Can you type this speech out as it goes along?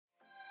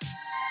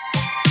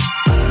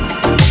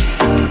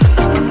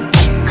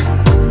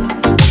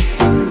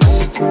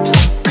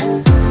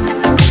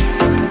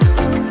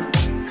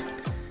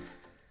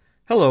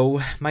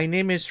Hello, my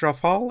name is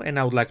Rafal, and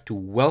I would like to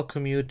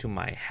welcome you to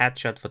my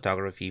Headshot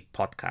Photography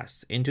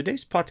podcast. In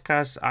today's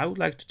podcast, I would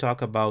like to talk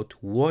about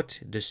what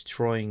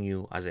destroying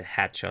you as a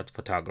headshot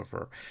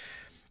photographer.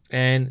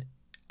 And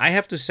I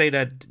have to say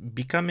that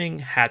becoming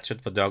headshot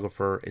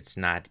photographer it's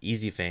not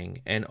easy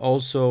thing, and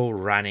also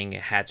running a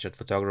headshot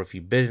photography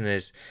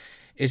business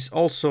is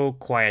also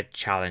quite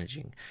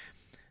challenging.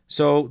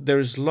 So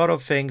there's a lot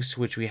of things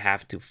which we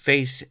have to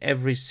face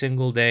every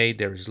single day.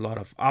 There's a lot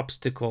of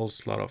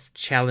obstacles, a lot of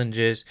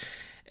challenges,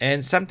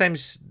 and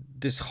sometimes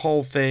this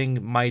whole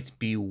thing might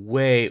be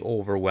way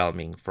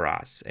overwhelming for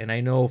us. And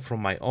I know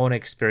from my own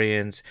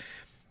experience,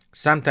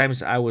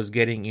 sometimes I was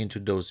getting into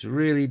those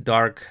really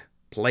dark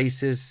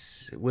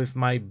places with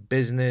my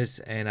business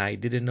and I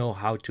didn't know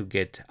how to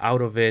get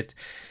out of it.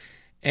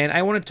 And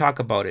I want to talk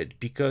about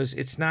it because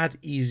it's not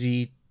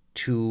easy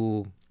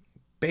to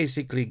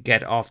basically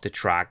get off the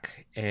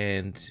track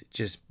and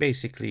just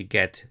basically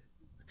get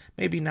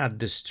maybe not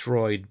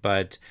destroyed,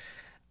 but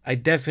I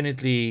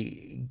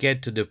definitely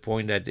get to the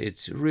point that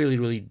it's really,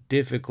 really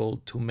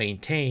difficult to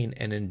maintain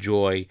and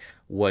enjoy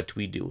what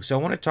we do. So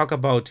I want to talk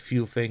about a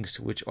few things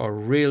which are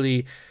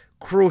really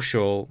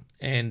crucial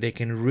and they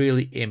can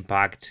really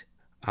impact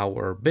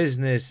our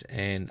business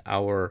and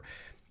our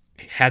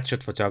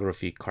headshot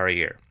photography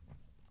career.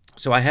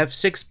 So I have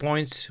 6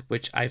 points,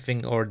 which I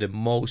think are the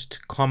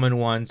most common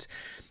ones.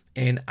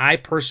 And I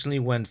personally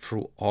went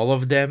through all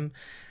of them.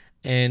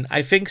 And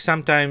I think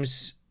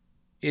sometimes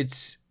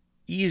it's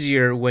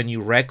easier when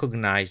you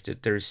recognize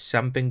that there's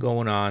something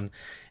going on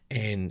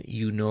and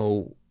you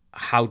know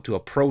how to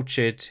approach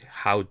it,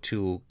 how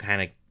to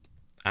kind of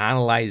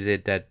analyze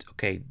it that,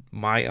 okay,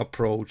 my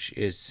approach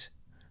is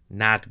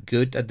not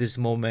good at this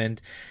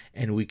moment,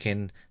 and we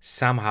can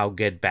somehow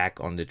get back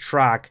on the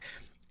track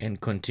and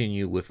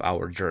continue with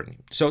our journey.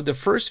 So the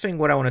first thing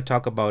what I want to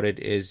talk about it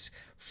is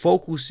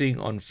focusing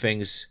on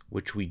things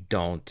which we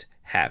don't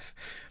have.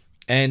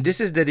 And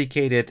this is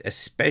dedicated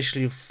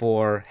especially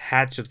for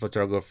headshot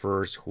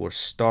photographers who are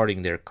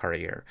starting their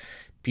career.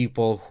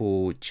 People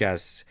who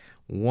just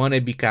want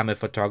to become a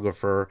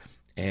photographer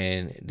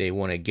and they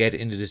want to get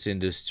into this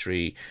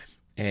industry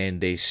and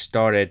they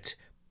started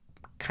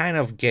kind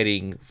of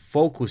getting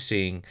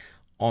focusing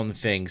on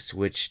things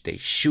which they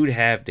should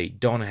have, they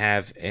don't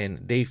have, and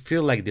they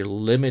feel like they're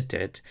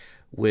limited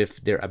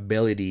with their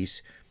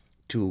abilities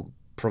to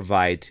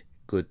provide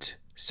good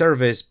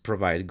service,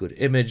 provide good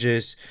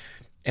images.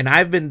 And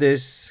I've been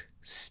this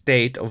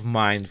state of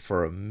mind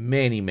for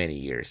many, many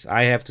years.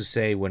 I have to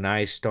say, when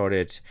I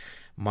started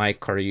my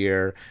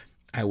career,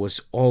 I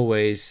was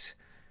always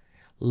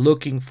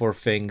looking for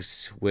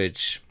things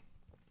which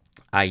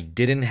I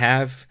didn't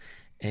have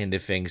and the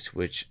things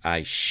which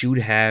I should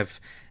have,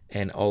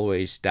 and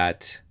always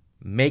that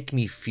make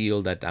me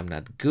feel that I'm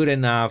not good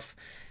enough.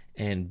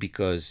 And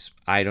because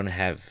I don't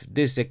have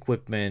this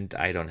equipment,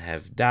 I don't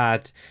have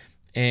that.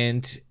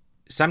 And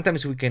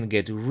sometimes we can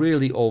get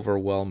really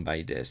overwhelmed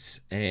by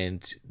this.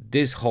 And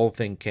this whole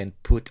thing can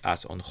put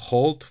us on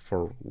hold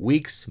for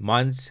weeks,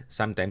 months,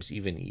 sometimes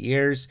even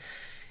years.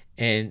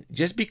 And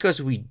just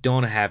because we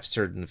don't have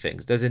certain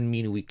things doesn't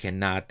mean we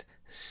cannot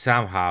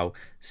somehow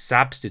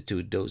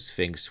substitute those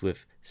things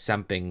with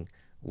something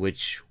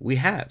which we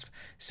have,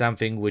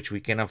 something which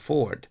we can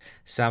afford,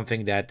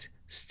 something that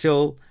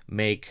still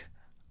make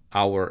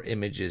our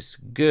images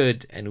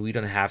good, and we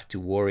don't have to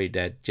worry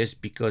that just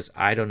because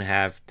I don't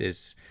have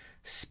this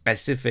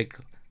specific,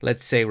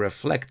 let's say,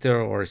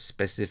 reflector or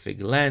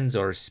specific lens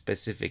or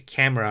specific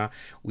camera,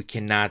 we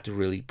cannot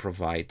really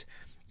provide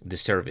the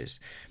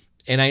service.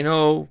 And I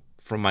know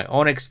from my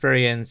own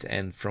experience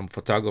and from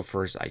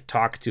photographers I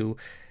talk to,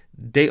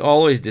 they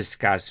always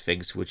discuss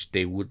things which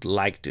they would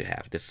like to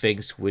have, the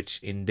things which,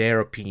 in their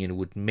opinion,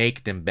 would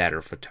make them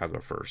better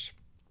photographers.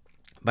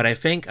 But I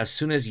think as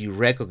soon as you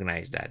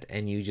recognize that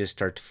and you just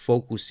start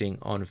focusing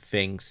on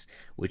things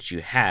which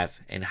you have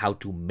and how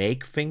to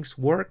make things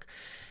work,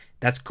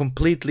 that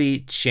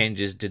completely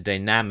changes the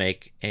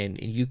dynamic, and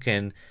you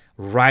can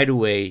right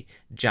away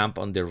jump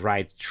on the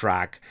right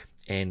track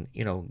and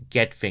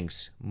get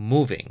things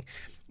moving,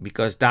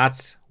 because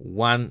that's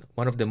one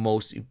of the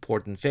most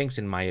important things,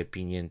 in my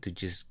opinion, to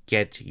just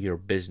get your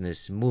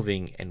business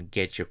moving and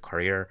get your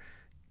career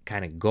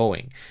kind of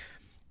going.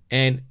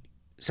 And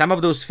some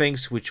of those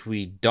things which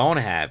we don't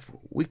have,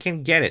 we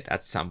can get it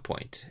at some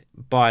point.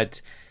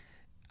 But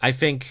I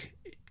think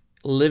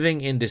living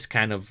in this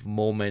kind of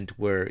moment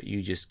where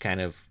you just kind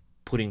of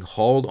putting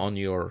hold on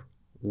your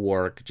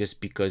work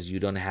just because you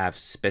don't have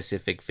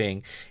specific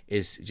thing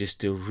is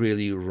just a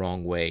really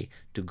wrong way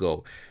to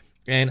go.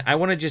 And I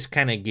want to just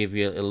kind of give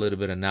you a little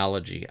bit of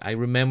analogy. I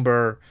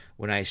remember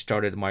when I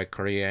started my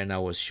career and I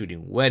was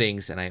shooting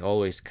weddings, and I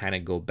always kind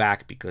of go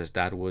back because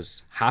that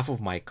was half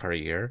of my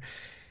career.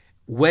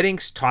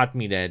 Weddings taught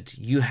me that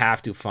you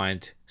have to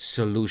find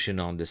solution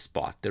on the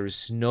spot. There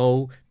is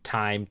no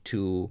time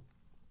to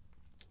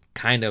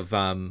kind of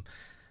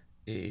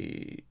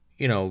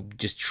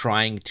just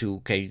trying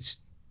to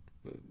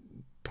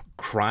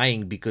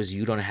crying because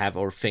you don't have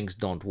or things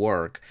don't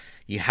work.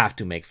 you have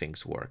to make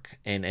things work.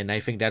 And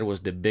I think that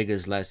was the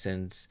biggest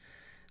lessons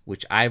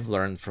which I've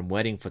learned from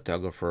wedding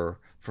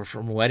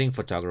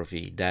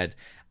photography, that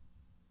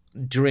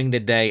during the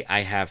day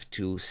I have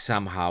to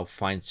somehow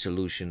find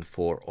solution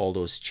for all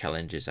those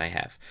challenges I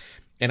have.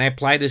 And I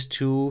apply this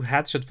to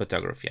headshot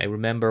photography. I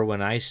remember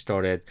when I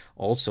started,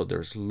 also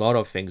there's a lot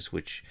of things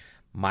which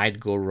might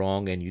go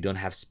wrong, and you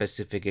don't have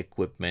specific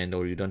equipment,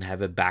 or you don't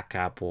have a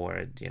backup,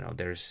 or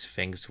there's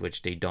things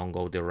which they don't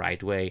go the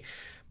right way.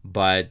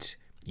 But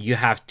you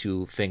have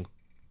to think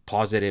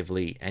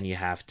positively, and you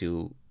have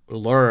to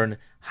learn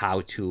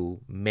how to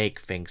make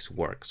things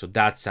work. So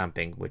that's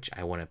something which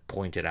I want to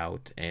point it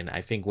out. And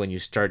I think when you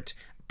start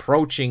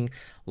approaching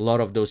a lot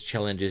of those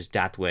challenges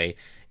that way,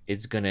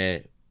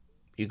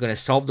 you're gonna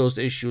solve those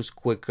issues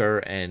quicker,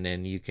 and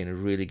then you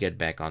can really get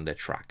back on the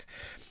track.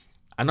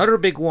 Another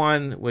big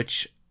one,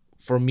 which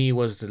for me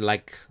was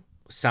like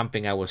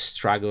something I was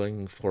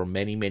struggling for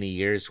many, many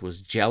years,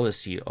 was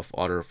jealousy of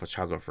other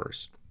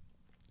photographers.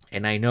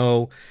 And I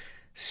know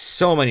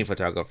so many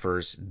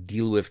photographers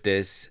deal with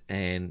this,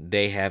 and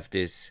they have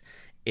this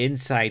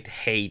inside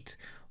hate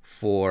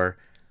for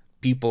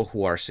people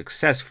who are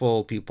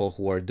successful, people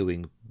who are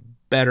doing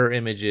better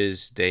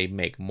images, they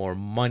make more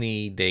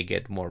money, they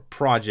get more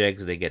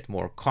projects, they get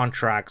more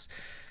contracts.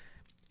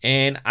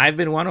 And I've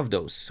been one of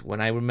those.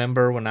 When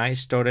I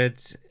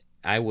started,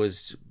 I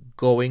was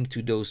going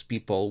to those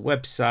people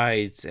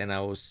websites, and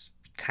I was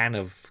kind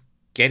of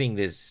getting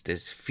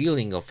this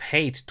feeling of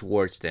hate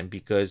towards them,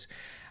 because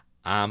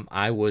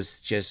I was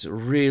just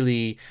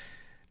really,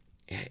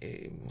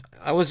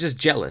 I was just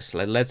jealous.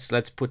 Like,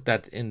 let's put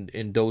that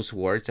in those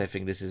words. I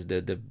think this is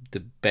the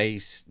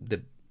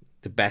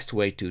best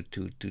way to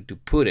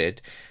put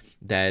it,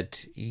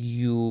 that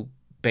you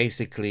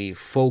basically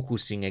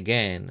focusing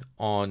again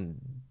on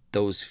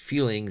those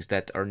feelings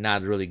that are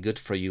not really good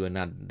for you, and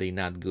they're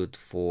not good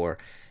for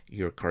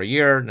your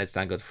career, and it's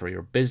not good for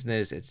your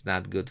business, it's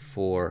not good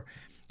for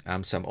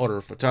some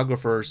other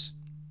photographers.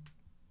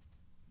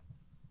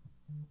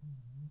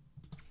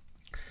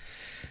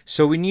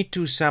 So we need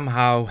to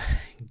somehow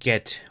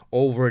get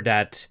over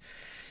that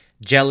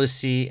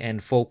jealousy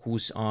and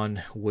focus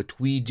on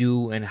what we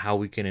do and how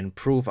we can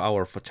improve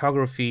our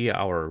photography,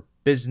 our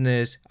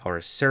business,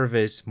 our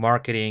service,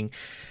 marketing,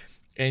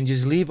 and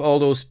just leave all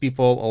those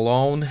people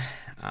alone.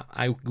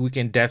 We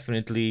can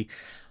definitely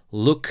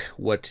look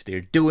what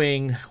they're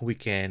doing. We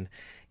can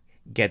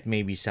get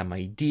maybe some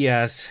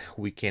ideas.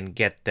 We can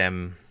get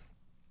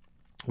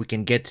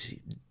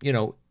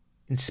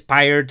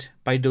inspired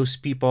by those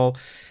people.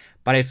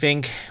 But I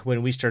think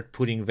when we start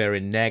putting very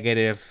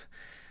negative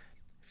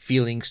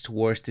feelings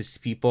towards these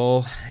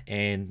people,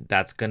 and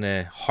that's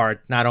gonna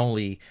hurt not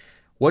only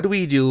what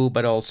we do,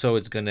 but also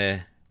it's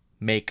gonna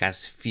make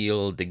us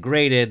feel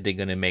degraded. They're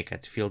gonna make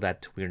us feel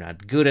that we're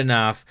not good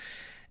enough,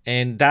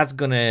 and that's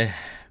gonna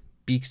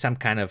be some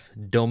kind of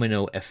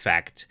domino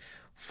effect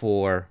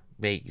for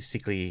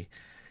basically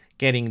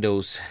getting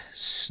those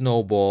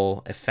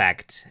snowball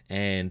effect,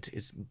 and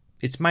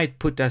it might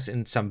put us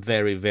in some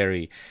very,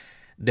 very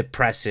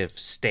depressive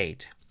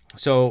state.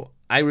 So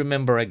I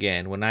remember,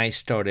 again, when I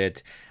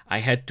started, I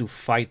had to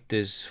fight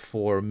this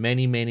for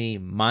many, many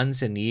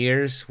months and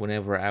years.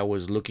 Whenever I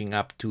was looking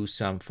up to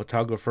some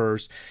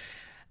photographers,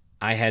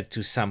 I had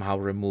to somehow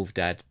remove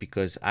that,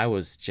 because I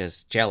was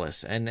just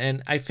jealous.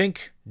 And I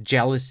think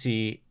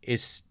jealousy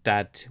is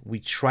that we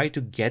try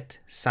to get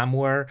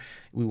somewhere.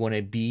 We want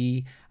to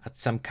be at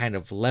some kind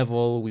of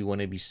level. We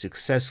want to be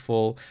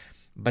successful.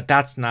 But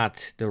that's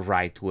not the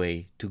right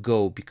way to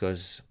go,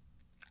 because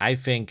I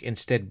think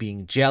instead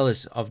being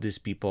jealous of these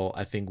people,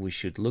 I think we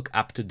should look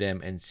up to them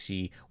and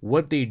see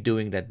what they're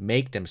doing that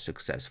make them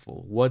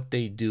successful, what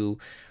they do,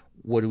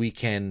 what we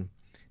can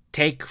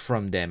take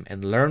from them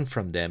and learn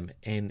from them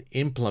and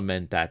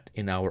implement that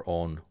in our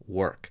own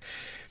work.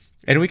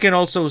 And we can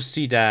also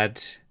see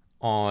that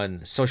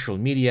on social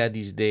media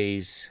these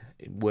days,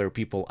 where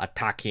people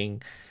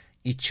attacking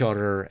each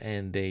other,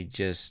 and they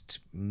just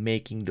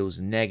making those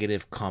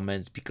negative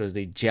comments because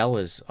they're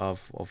jealous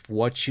of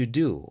what you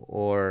do,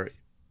 or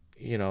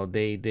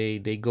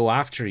they go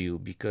after you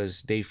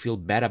because they feel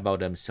bad about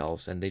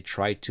themselves, and they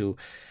try to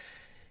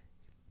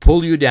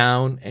pull you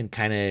down and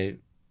kind of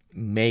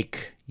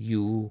make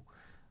you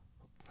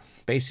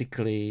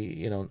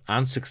basically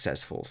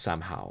unsuccessful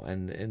somehow,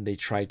 and they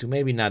try to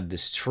maybe not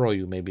destroy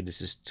you, maybe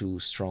this is too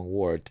strong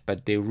word,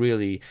 but they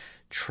really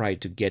try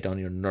to get on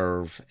your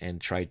nerve and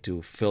try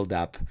to fill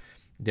up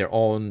their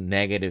own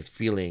negative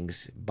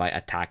feelings by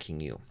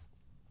attacking you.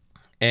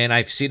 And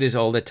I've seen this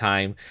all the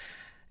time,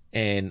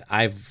 and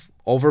I've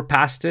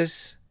overpassed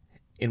this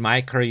in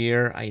my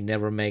career. I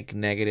never make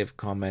negative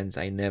comments.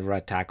 I never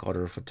attack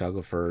other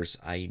photographers.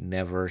 I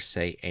never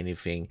say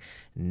anything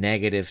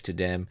negative to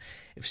them.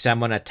 If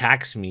someone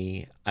attacks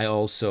me,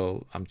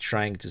 I'm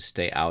trying to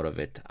stay out of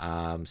it.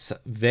 So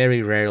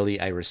very rarely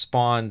I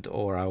respond,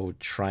 or I'm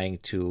trying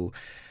to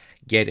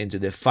get into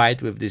the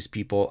fight with these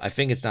people. I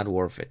think it's not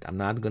worth it. I'm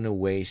not going to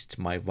waste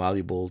my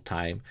valuable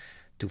time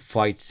to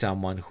fight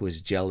someone who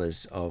is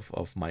jealous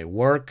of my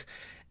work.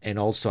 and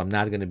also I'm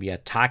not going to be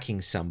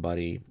attacking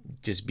somebody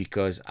just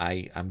because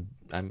I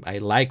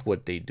like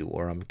what they do,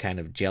 or I'm kind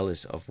of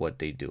jealous of what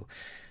they do.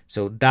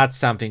 So that's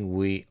something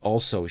we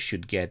also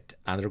should get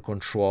under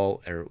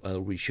control, or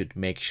we should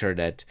make sure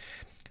that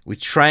we're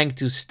trying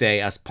to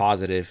stay as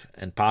positive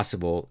and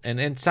possible.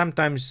 And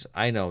sometimes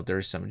I know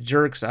there's some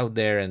jerks out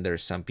there, and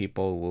there's some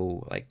people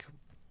who, like,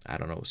 I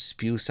don't know,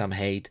 spew some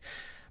hate,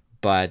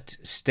 but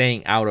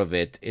staying out of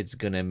it, it's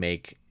gonna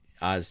make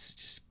us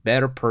just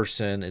better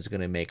person. It's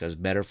gonna make us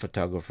better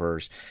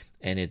photographers,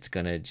 and it's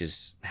gonna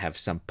just have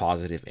some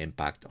positive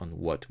impact on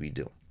what we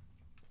do.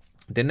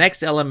 The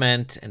next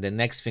element and the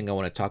next thing I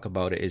want to talk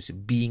about is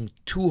being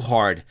too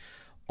hard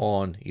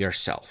on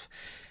yourself.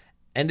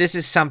 And this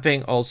is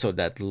something also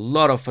that a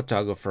lot of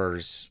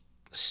photographers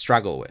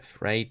struggle with,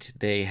 right?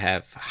 They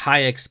have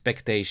high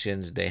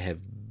expectations, they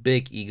have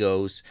big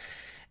egos,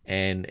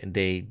 and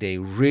they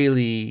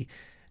really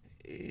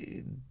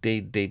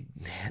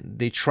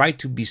they try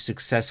to be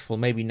successful,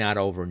 maybe not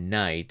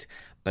overnight,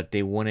 but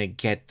they want to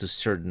get to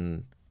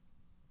certain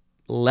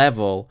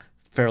level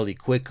fairly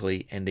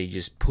quickly, and they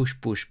just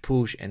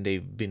push, and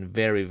they've been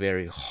very,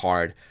 very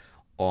hard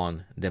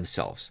on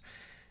themselves.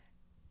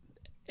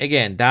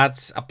 Again,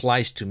 that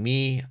applies to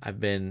me.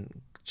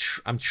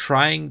 I'm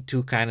trying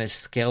to kind of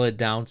scale it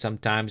down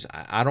sometimes.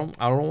 I don't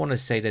want to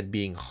say that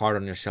being hard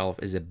on yourself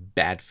is a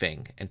bad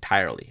thing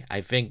entirely.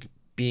 I think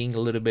being a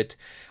little bit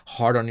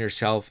hard on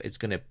yourself, it's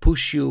going to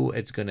push you,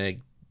 it's going to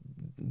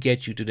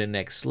get you to the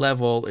next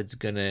level, it's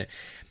going to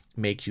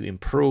make you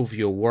improve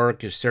your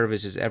work, your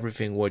services,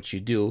 everything what you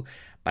do.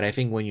 But I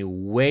think when you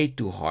way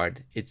too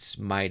hard, it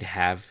might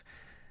have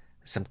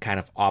some kind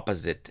of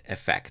opposite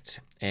effect,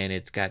 and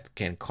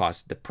can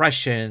cause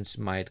depressions,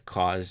 might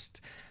cause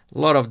a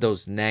lot of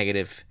those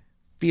negative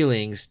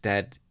feelings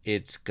that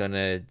it's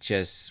gonna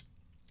just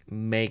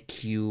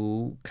make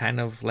you kind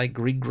of like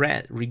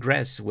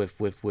regress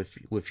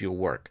with your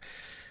work.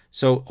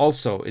 So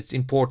also it's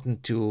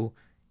important to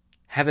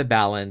have a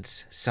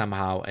balance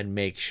somehow and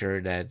make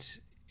sure that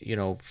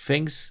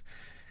things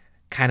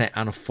kind of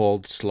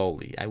unfold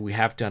slowly. We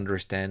have to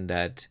understand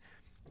that,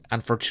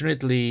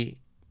 unfortunately,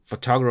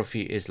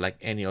 photography is like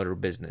any other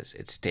business.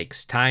 It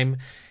takes time.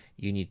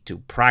 You need to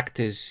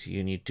practice,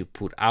 you need to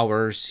put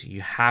hours,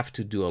 you have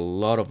to do a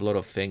lot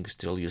of things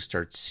till you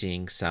start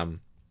seeing some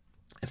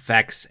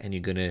effects, and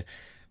you're going to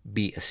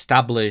be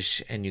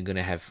established, and you're going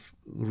to have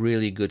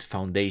really good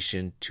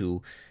foundation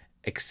to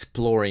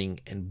exploring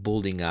and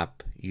building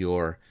up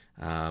your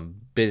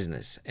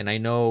business. And I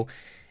know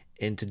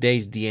in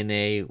today's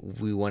DNA,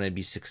 we want to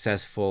be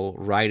successful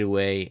right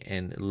away,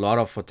 and a lot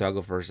of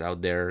photographers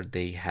out there,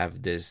 they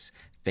have this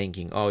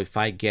thinking, oh, if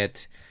I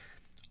get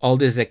all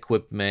this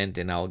equipment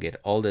and I'll get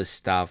all this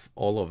stuff,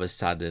 all of a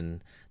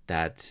sudden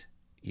that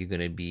you're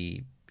going to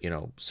be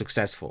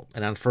successful.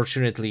 And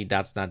unfortunately,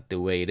 that's not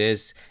the way it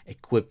is.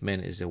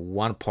 Equipment is a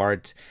one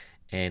part,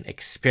 and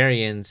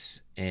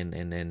experience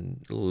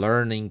and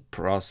learning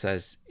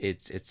process,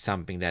 it's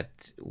something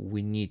that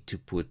we need to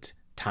put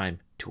time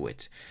to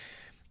it.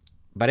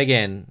 But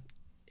again,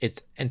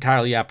 it's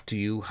entirely up to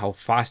you how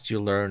fast you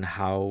learn,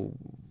 how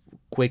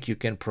quick you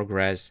can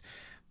progress.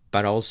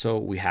 But also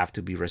we have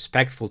to be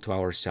respectful to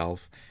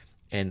ourselves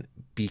and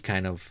be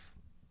kind of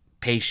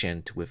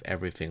patient with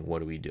everything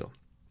what we do.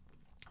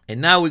 And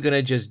now we're going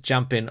to just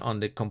jump in on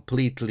the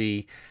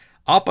completely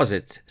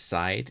opposite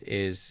side,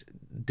 is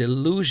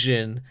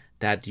delusion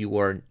that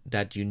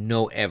you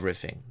know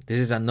everything. This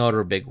is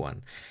another big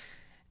one.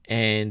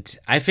 And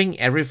I think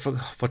every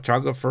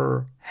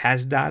photographer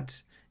has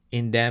that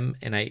in them,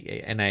 and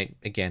I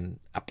again,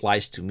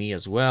 applies to me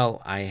as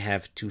well. I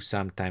have to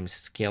sometimes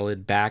scale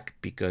it back,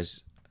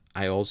 because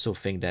I also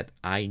think that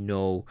I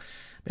know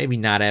maybe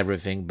not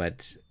everything,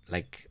 but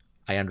like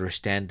I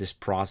understand this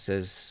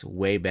process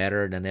way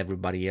better than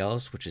everybody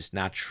else, which is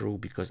not true,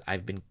 because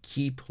I've been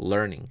keep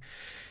learning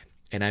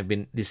and I've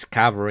been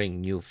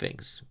discovering new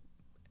things.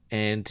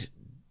 And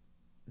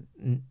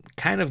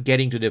kind of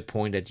getting to the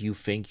point that you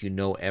think you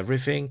know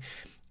everything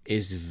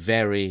is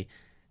very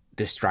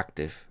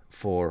destructive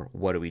for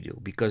what we do,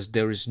 because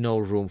there is no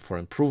room for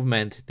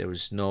improvement, there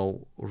is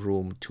no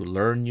room to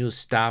learn new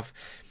stuff.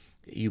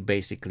 You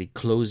basically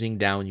closing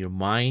down your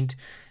mind,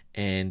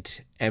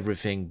 and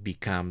everything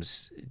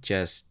becomes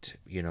just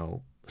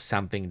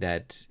something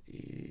that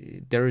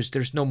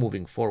there's no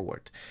moving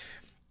forward.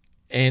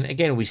 And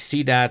again, we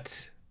see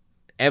that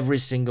every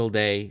single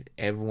day.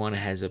 Everyone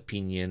has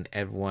opinion,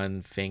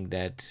 everyone think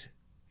that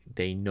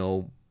they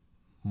know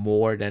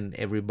more than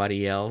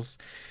everybody else.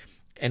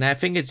 And I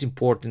think it's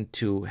important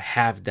to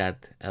have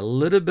that a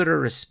little bit of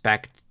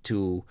respect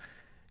to,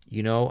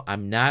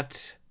 I'm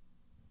not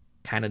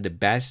kind of the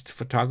best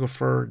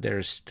photographer.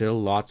 There's still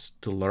lots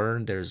to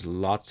learn. There's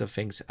lots of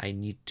things I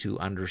need to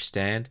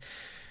understand.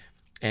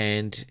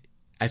 And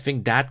I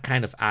think that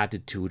kind of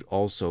attitude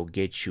also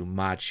gets you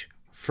much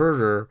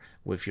further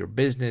with your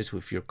business,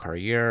 with your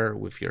career,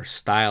 with your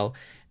style,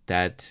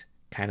 that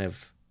kind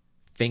of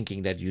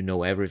thinking that you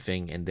know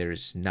everything and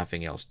there's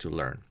nothing else to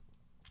learn.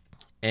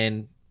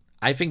 And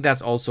I think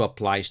that also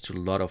applies to a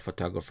lot of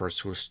photographers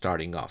who are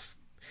starting off.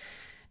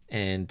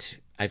 And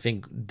I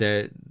think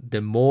the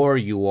more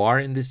you are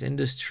in this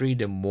industry,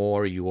 the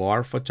more you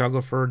are a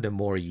photographer, the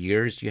more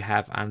years you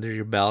have under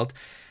your belt.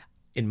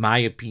 In my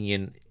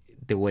opinion,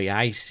 the way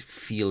I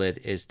feel it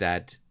is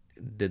that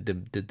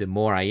the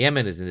more I am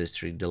in this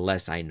industry, the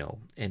less I know,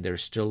 and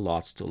there's still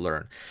lots to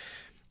learn.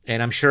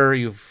 And I'm sure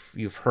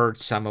you've heard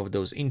some of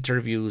those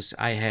interviews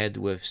I had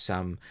with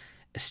some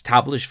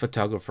established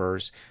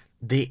photographers.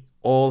 They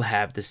all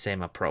have the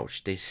same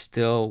approach. They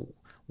still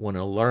want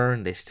to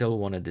learn, they still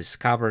want to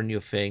discover new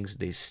things,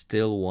 they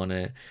still want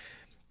to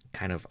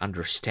kind of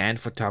understand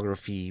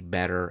photography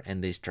better,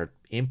 and they start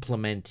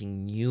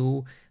implementing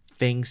new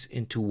things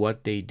into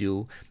what they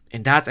do.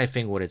 And that's, I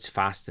think, what it's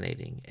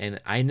fascinating. And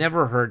I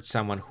never heard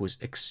someone who's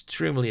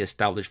extremely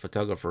established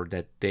photographer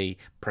that they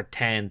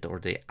pretend or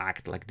they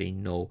act like they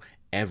know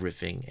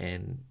everything.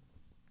 And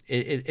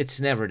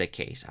it's never the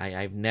case.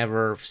 I've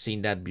never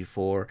seen that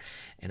before,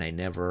 and I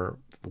never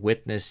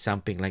witnessed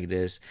something like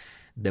this.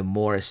 The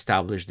more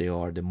established they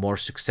are, the more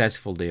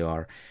successful they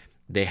are,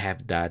 they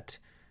have that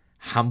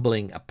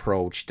humbling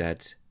approach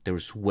that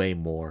there's way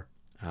more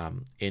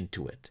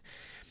into it.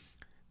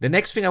 The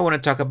next thing I want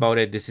to talk about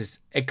it, this is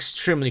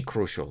extremely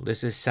crucial.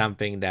 This is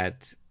something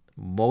that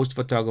most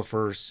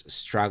photographers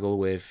struggle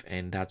with,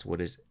 and that's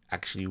what is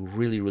actually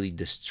really, really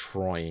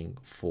destroying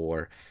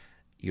for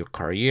your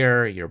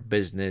career, your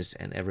business,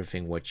 and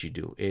everything what you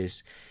do,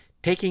 is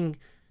taking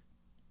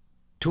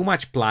too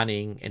much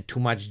planning and too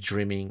much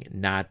dreaming,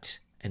 not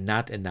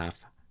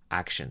enough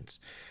actions.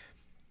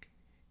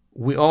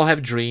 We all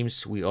have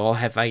dreams, we all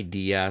have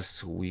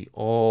ideas, we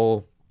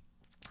all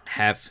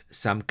have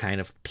some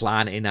kind of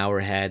plan in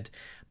our head,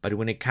 but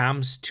when it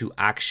comes to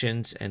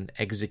actions and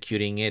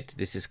executing it,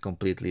 this is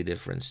completely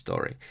different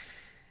story.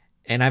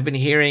 And I've been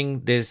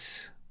hearing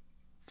this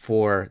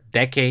for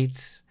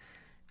decades.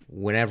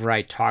 Whenever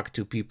I talk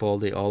to people,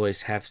 they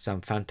always have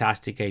some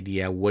fantastic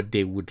idea what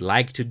they would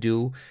like to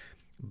do,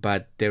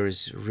 but there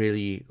is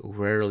really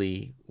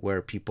rarely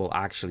where people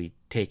actually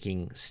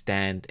taking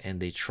stand and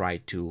they try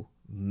to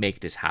make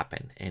this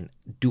happen and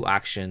do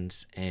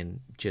actions and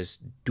just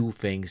do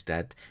things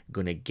that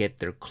gonna get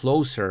them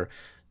closer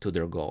to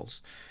their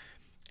goals.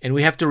 And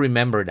we have to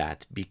remember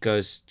that,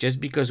 because just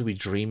because we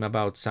dream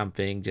about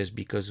something, just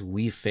because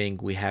we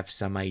think we have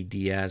some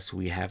ideas,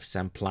 we have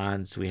some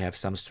plans, we have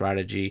some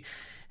strategy,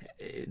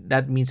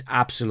 that means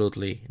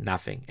absolutely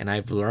nothing. And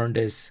I've learned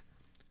this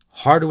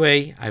hard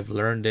way. I've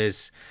learned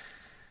this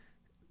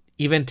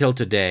even till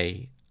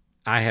today.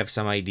 I have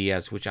some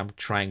ideas which I'm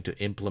trying to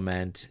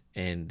implement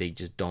and they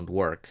just don't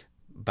work.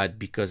 But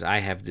because I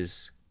have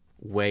this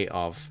way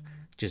of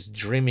just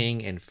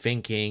dreaming and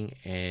thinking,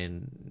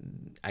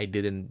 and I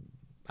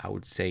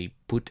would say,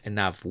 put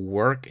enough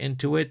work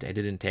into it, I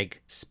didn't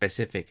take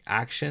specific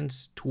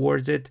actions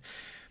towards it,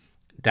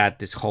 that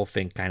this whole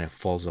thing kind of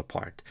falls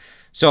apart.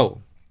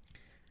 So,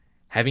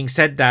 having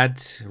said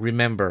that,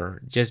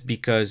 remember, just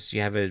because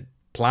you have a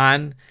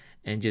plan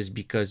and just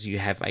because you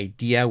have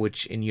idea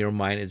which in your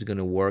mind is going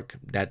to work,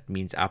 that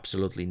means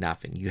absolutely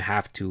nothing. You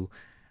have to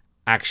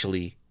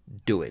actually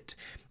do it.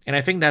 And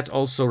I think that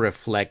also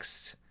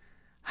reflects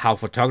how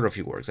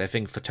photography works. I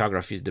think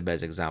photography is the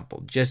best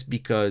example. Just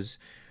because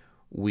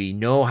we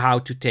know how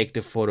to take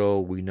the photo,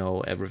 we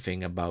know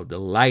everything about the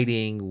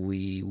lighting,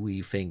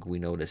 we think we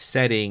know the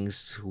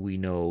settings, we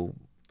know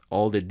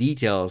all the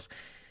details.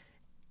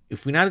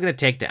 If we're not going to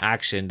take the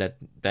action, that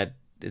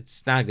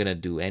it's not going to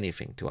do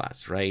anything to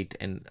us, right?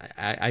 And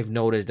I've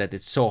noticed that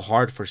it's so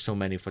hard for so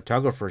many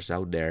photographers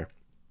out there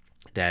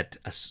that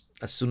as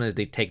soon as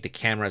they take the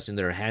cameras in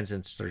their hands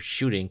and start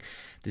shooting,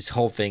 this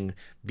whole thing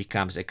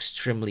becomes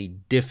extremely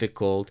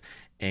difficult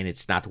and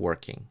it's not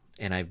working.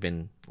 And I've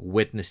been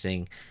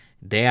witnessing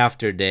day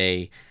after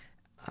day.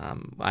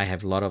 I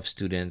have a lot of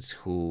students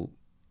who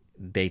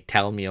they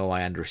tell me, "Oh,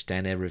 I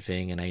understand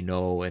everything and I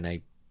know," and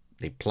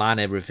they plan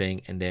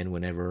everything, and then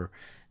whenever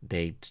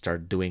they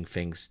start doing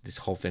things, this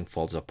whole thing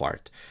falls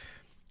apart.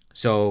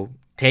 So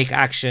take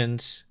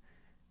actions,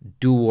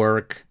 do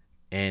work,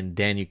 and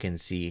then you can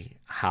see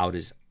how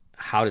this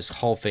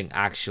whole thing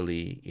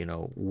actually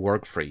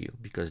work for you,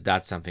 because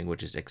that's something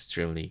which is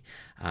extremely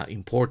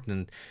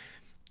important.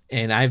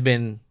 And I've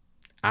been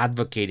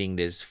advocating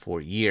this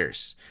for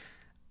years.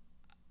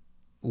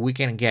 We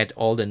can get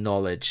all the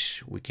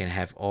knowledge, we can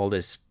have all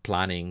this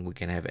planning, we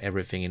can have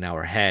everything in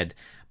our head,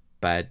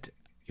 but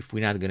if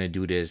we're not going to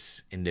do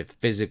this in the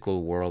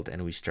physical world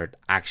and we start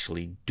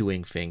actually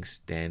doing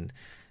things, then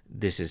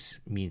this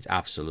means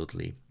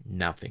absolutely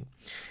nothing.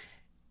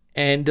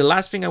 And the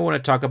last thing I want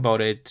to talk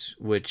about it,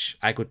 which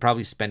I could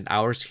probably spend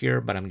hours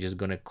here, but I'm just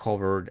going to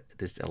cover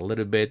this a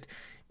little bit,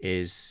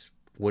 is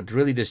what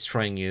really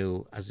destroying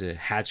you as a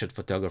headshot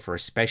photographer,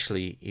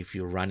 especially if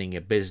you're running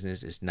a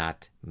business, is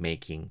not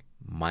making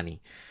money.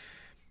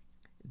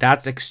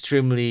 That's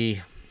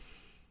extremely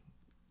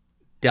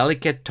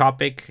delicate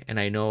topic, and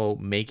I know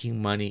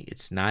making money,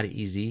 it's not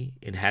easy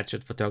in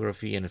headshot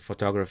photography and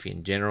photography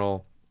in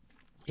general.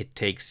 It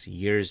takes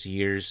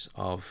years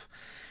of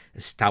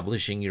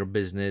establishing your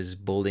business,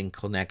 building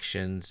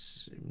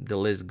connections. The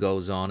list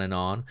goes on and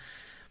on.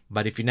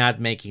 But if you're not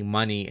making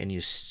money and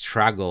you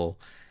struggle,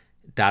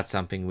 that's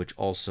something which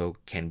also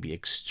can be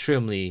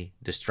extremely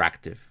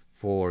distractive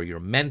for your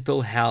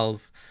mental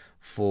health,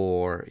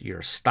 for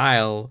your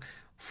style,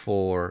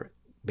 for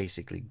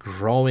basically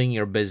growing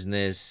your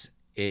business.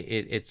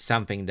 It's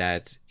something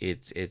that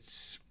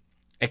it's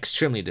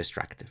extremely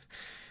distractive.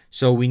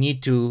 So we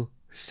need to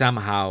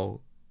somehow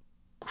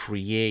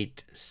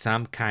create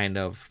some kind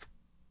of,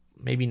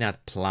 maybe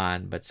not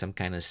plan, but some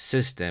kind of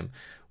system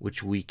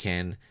which we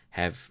can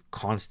have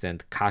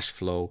constant cash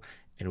flow,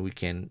 and we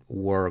can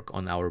work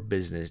on our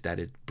business that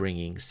is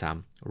bringing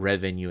some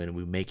revenue and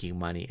we're making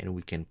money, and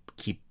we can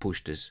keep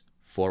push this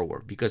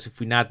forward. Because if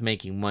we're not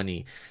making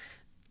money,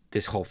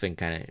 this whole thing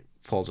kind of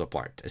falls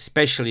apart,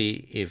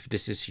 especially if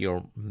this is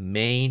your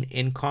main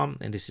income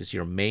and this is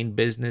your main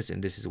business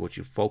and this is what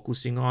you're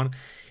focusing on.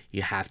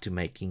 You have to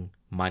making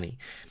money.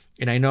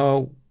 And I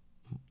know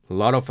a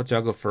lot of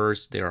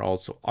photographers, they are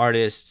also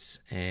artists,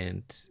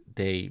 and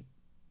they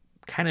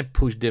kind of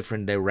push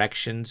different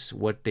directions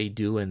what they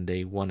do, and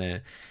they want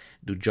to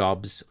do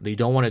jobs. They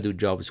don't want to do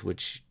jobs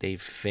which they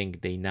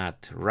think they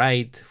not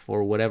right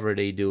for whatever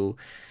they do,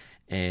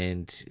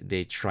 and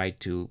they try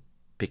to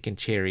pick and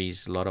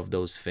cherries a lot of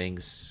those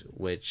things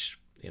which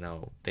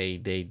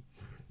they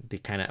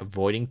kind of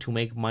avoiding to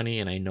make money.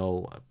 And I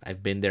know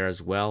I've been there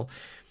as well.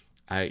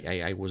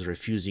 I was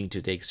refusing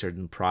to take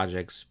certain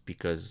projects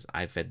because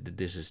I felt that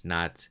this is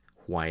not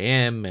who I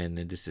am and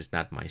this is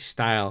not my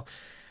style.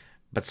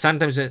 But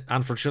sometimes,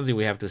 unfortunately,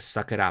 we have to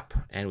suck it up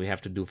and we have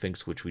to do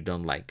things which we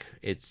don't like.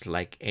 It's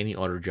like any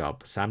other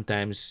job.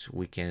 Sometimes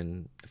we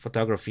can,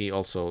 photography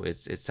also,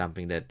 it's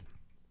something that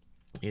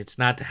it's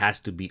not has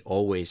to be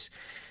always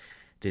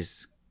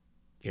this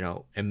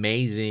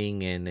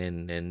amazing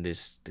and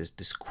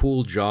this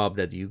cool job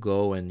that you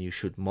go and you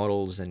shoot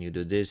models and you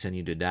do this and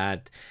you do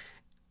that.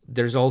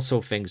 There's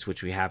also things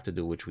which we have to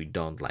do which we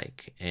don't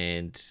like,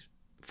 and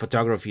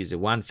photography is the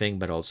one thing,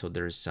 but also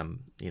there's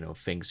some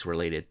things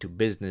related to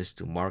business,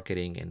 to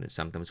marketing, and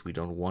sometimes we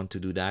don't want to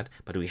do that,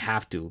 but we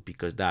have to,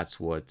 because that's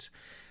what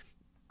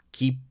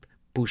keep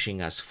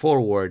pushing us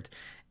forward,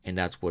 and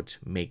that's what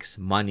makes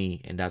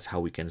money, and that's how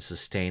we can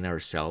sustain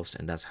ourselves,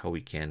 and that's how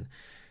we can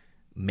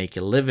make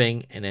a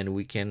living, and then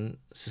we can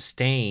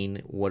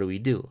sustain what we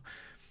do.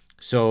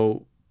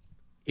 So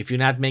if you're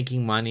not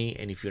making money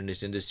and if you're in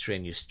this industry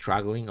and you're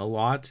struggling a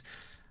lot,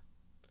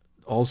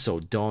 also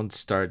don't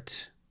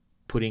start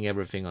putting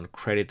everything on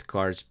credit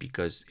cards,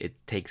 because it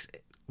takes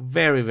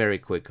very, very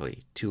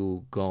quickly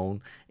to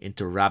go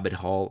into rabbit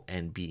hole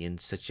and be in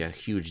such a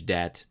huge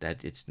debt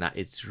that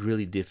it's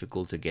really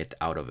difficult to get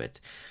out of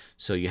it.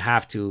 So you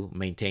have to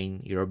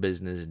maintain your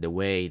business the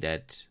way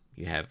that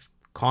you have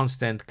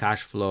constant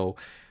cash flow,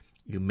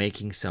 you're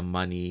making some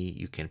money,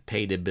 you can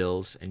pay the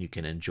bills, and you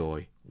can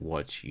enjoy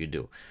what you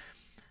do.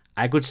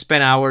 I could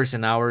spend hours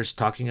and hours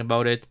talking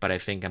about it, but I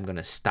think I'm going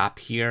to stop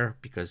here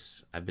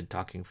because I've been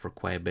talking for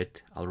quite a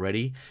bit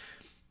already.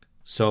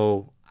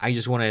 So I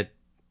just want to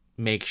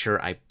make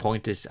sure I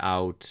point this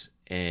out,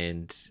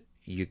 and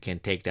you can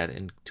take that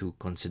into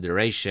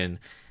consideration,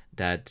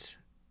 that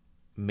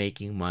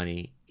making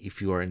money,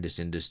 if you are in this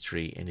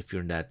industry and if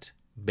you're in that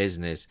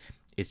business,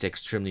 it's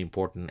extremely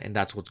important, and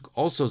that's what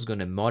also is going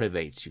to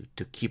motivate you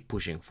to keep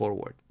pushing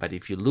forward. But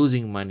if you're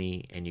losing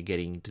money and you're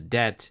getting into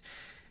debt,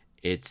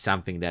 it's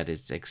something that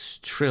is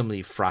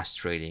extremely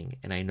frustrating.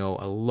 And I know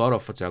a lot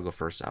of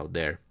photographers out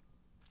there,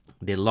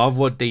 they love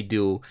what they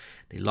do,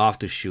 they love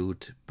to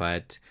shoot,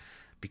 but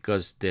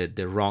because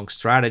the wrong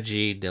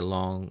strategy,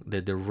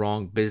 the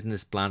wrong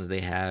business plans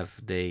they have,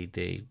 they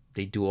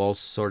do all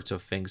sorts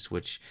of things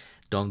which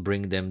don't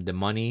bring them the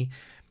money.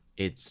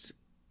 It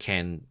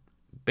can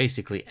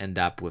basically end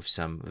up with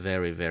some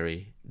very,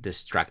 very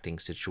distracting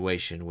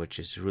situation, which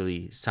is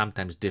really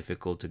sometimes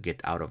difficult to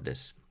get out of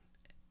this.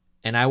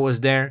 And I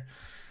was there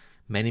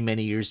many,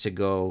 many years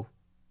ago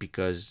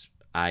because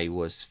I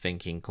was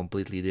thinking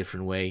completely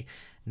different way.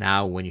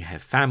 Now, when you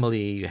have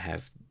family, you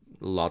have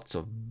lots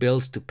of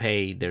bills to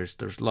pay. There's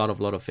a lot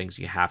of things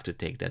you have to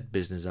take that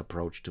business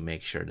approach to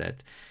make sure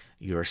that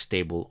you're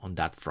stable on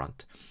that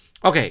front.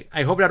 Okay,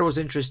 I hope that was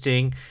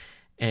interesting,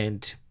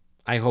 and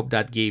I hope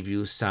that gave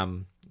you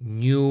some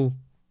new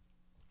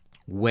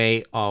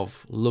way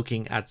of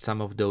looking at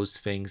some of those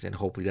things, and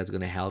hopefully that's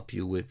going to help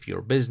you with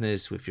your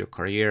business, with your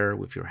career,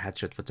 with your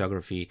headshot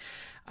photography.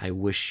 I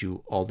wish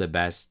you all the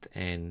best,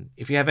 and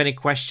if you have any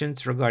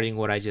questions regarding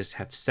what I just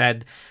have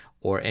said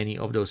or any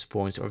of those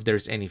points, or if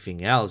there's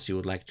anything else you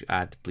would like to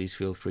add, please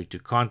feel free to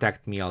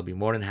contact me. I'll be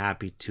more than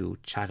happy to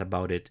chat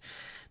about it.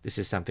 This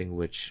is something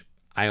which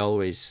I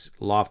always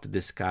love to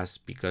discuss,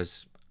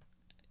 because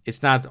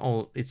it's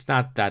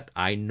not that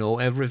I know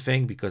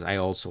everything, because I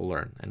also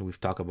learn, and we've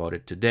talked about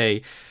it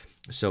today.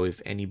 So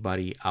if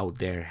anybody out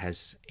there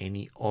has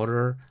any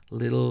other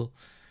little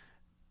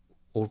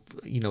or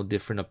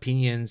different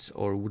opinions,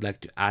 or would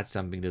like to add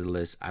something to the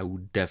list, I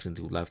would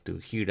definitely love to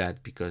hear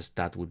that, because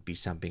that would be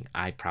something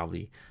I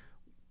probably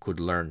could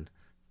learn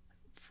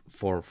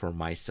for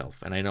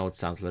myself. And I know it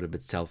sounds a little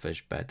bit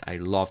selfish, but I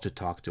love to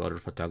talk to other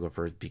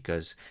photographers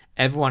because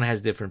everyone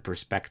has different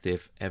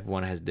perspective,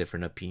 everyone has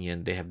different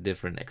opinion, they have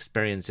different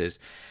experiences,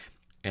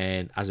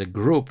 and as a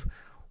group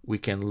we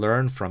can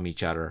learn from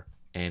each other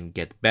and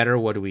get better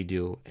what we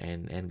do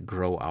and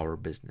grow our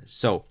business.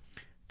 So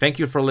thank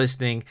you for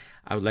listening.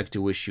 I would like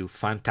to wish you a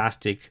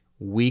fantastic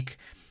week.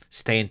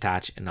 Stay in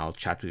touch, and I'll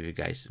chat with you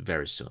guys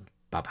very soon.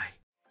 Bye bye.